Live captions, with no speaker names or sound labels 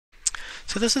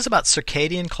So this is about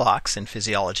circadian clocks in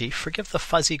physiology. Forgive the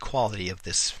fuzzy quality of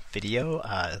this video.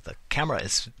 The camera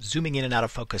is zooming in and out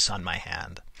of focus on my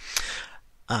hand.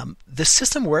 This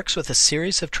system works with a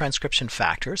series of transcription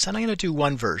factors, and I'm going to do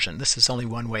one version. This is only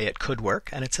one way it could work,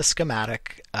 and it's a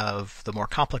schematic of the more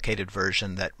complicated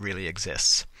version that really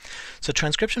exists. So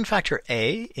transcription factor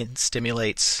A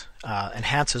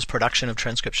enhances production of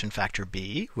transcription factor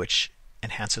B, which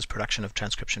enhances production of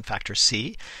transcription factor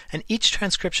C, and each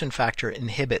transcription factor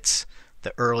inhibits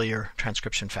the earlier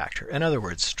transcription factor. In other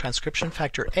words, transcription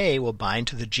factor A will bind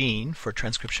to the gene for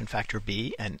transcription factor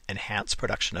B and enhance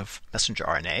production of messenger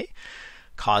RNA,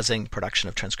 causing production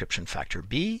of transcription factor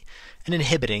B and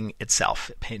inhibiting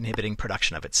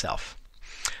production of itself.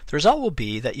 The result will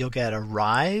be that you'll get a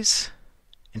rise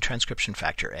in transcription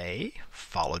factor A,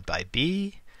 followed by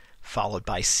B, followed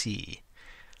by C.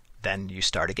 Then you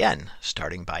start again,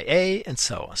 starting by A and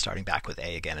so on, starting back with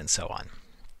A again and so on.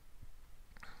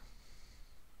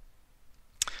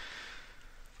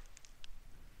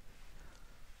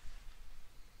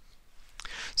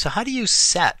 So how do you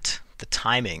set the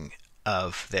timing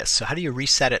of this? So how do you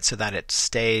reset it so that it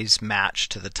stays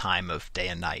matched to the time of day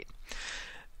and night?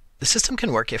 The system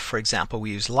can work if, for example,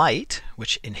 we use light,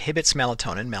 which inhibits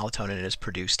melatonin. Melatonin is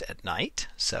produced at night.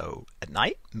 So at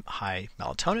night, high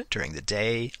melatonin. During the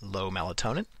day, low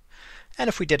melatonin. And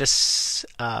if we did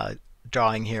a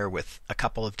drawing here with a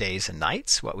couple of days and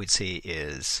nights, what we'd see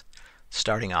is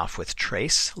starting off with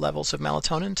trace levels of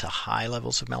melatonin to high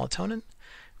levels of melatonin.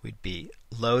 We'd be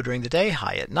low during the day,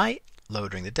 high at night, low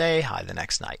during the day, high the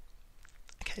next night.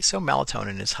 Okay, so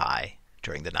melatonin is high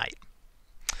during the night.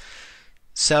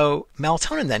 So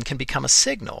melatonin then can become a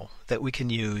signal that we can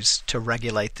use to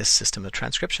regulate this system of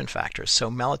transcription factors.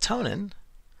 So melatonin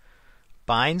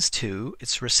binds to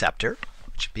its receptor,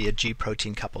 which would be a G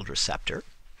protein coupled receptor,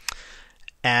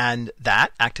 and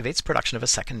that activates production of a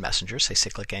second messenger, say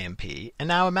cyclic AMP. And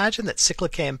now imagine that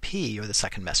cyclic AMP, or the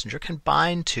second messenger, can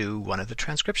bind to one of the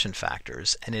transcription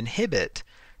factors and inhibit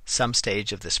some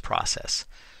stage of this process.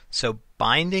 So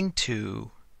binding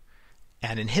to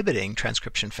and inhibiting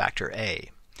transcription factor A.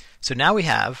 So now we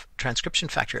have transcription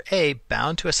factor A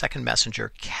bound to a second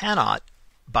messenger cannot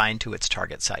bind to its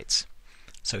target sites.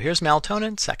 So here's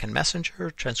melatonin, second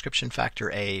messenger, transcription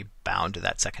factor A bound to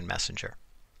that second messenger.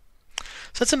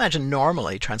 So let's imagine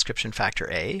normally transcription factor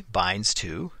A binds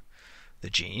to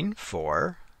the gene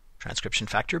for transcription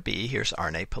factor B. Here's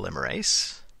RNA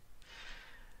polymerase.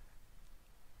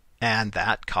 And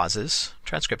that causes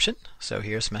transcription. So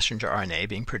here's messenger RNA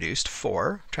being produced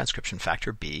for transcription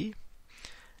factor B.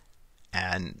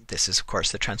 And this is, of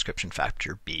course, the transcription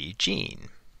factor B gene.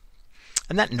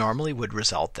 And that normally would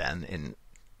result then in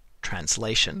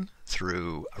translation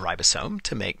through a ribosome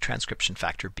to make transcription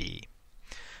factor B.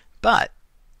 But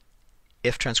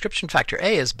if transcription factor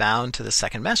A is bound to the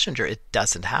second messenger, it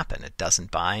doesn't happen. It doesn't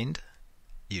bind.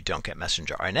 You don't get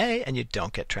messenger RNA, and you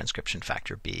don't get transcription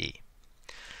factor B.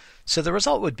 So the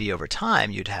result would be over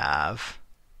time you'd have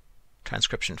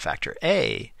transcription factor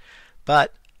A,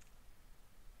 but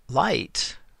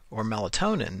light or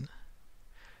melatonin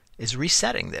is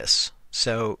resetting this.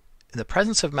 So in the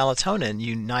presence of melatonin,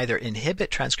 you neither inhibit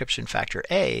transcription factor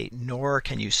A nor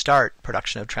can you start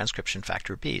production of transcription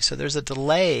factor B. So there's a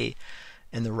delay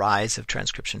in the rise of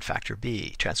transcription factor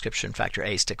B. Transcription factor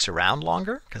A sticks around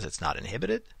longer because it's not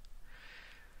inhibited,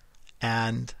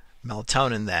 and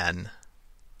melatonin then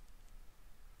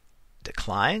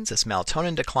declines. As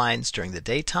melatonin declines during the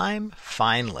daytime,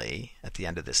 finally, at the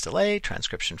end of this delay,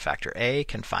 transcription factor A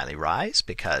can finally rise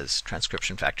because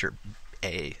transcription factor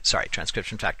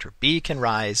B can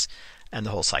rise, and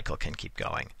the whole cycle can keep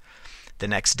going. The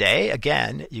next day,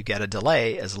 again, you get a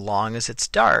delay as long as it's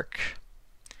dark.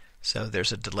 So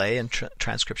there's a delay in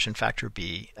transcription factor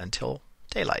B until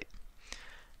daylight.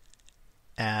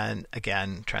 And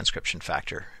again, transcription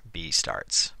factor B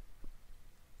starts.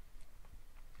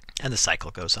 And the cycle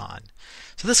goes on.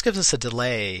 So this gives us a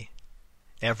delay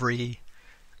every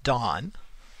dawn.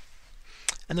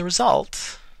 And the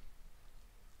result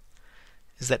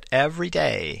is that every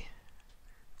day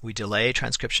we delay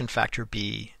transcription factor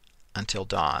B until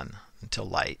dawn, until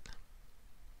light.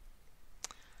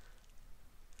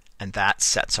 And that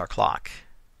sets our clock.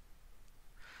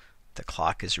 The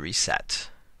clock is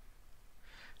reset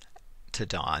to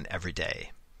dawn every day.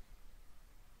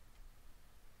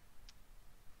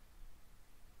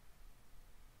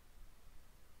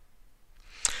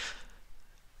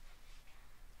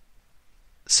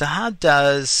 So how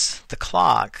does the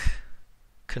clock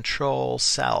control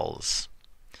cells?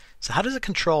 So how does it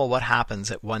control what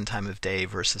happens at one time of day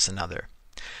versus another?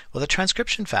 Well, the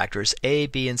transcription factors A,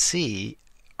 B, and C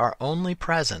are only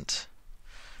present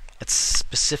at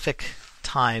specific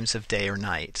times of day or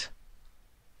night.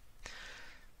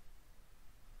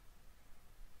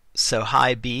 So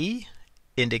high B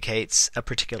indicates a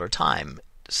particular time,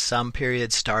 some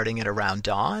period starting at around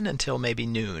dawn until maybe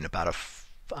noon, about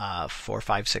a 4,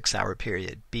 5, 6 hour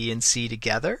period. B and C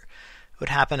together would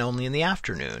happen only in the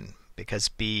afternoon, because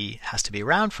B has to be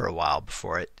around for a while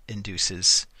before it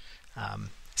induces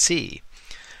C.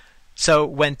 So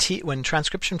when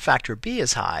transcription factor B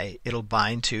is high, it'll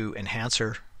bind to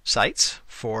enhancer sites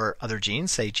for other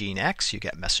genes, say gene X. You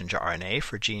get messenger RNA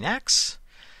for gene X.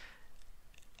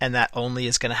 And that only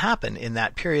is going to happen in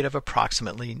that period of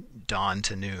approximately dawn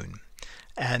to noon.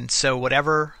 And so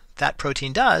whatever that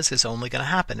protein does is only going to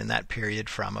happen in that period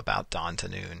from about dawn to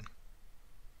noon.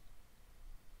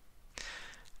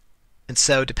 And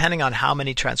so depending on how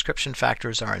many transcription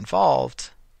factors are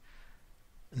involved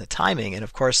in the timing, and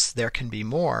of course there can be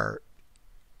more,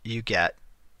 you get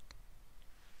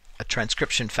a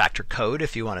transcription factor code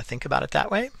if you want to think about it that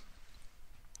way.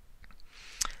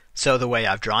 So the way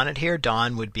I've drawn it here,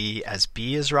 dawn would be as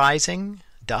B is rising,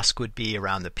 dusk would be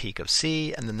around the peak of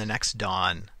C, and then the next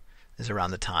dawn is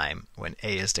around the time when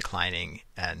A is declining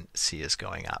and C is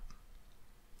going up.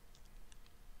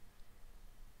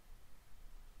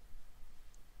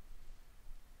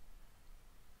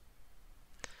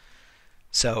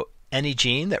 So any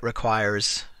gene that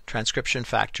requires transcription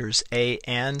factors A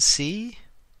and C,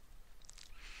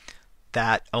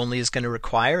 that only is going to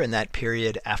require in that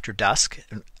period after dusk,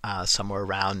 somewhere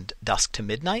around dusk to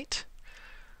midnight.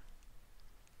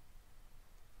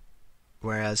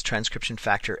 Whereas transcription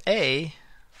factor A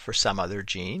for some other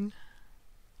gene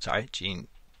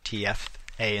TF,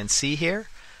 A, and C here,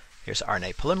 here's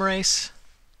RNA polymerase.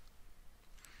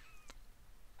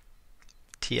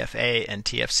 TFA and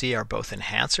TFC are both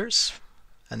enhancers,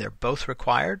 and they're both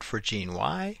required for gene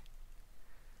Y.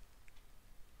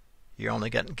 You're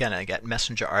only going to get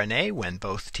messenger RNA when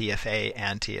both TFA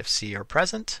and TFC are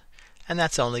present, and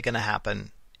that's only going to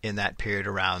happen in that period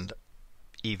around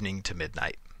evening to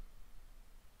midnight.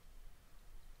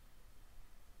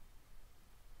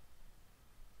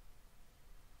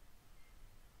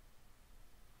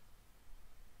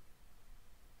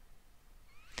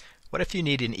 What if you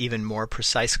need an even more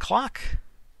precise clock?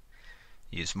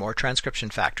 Use more transcription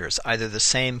factors, either the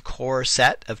same core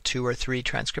set of 2 or 3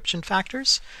 transcription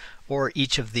factors, or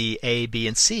each of the A, B,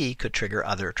 and C could trigger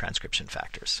other transcription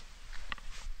factors.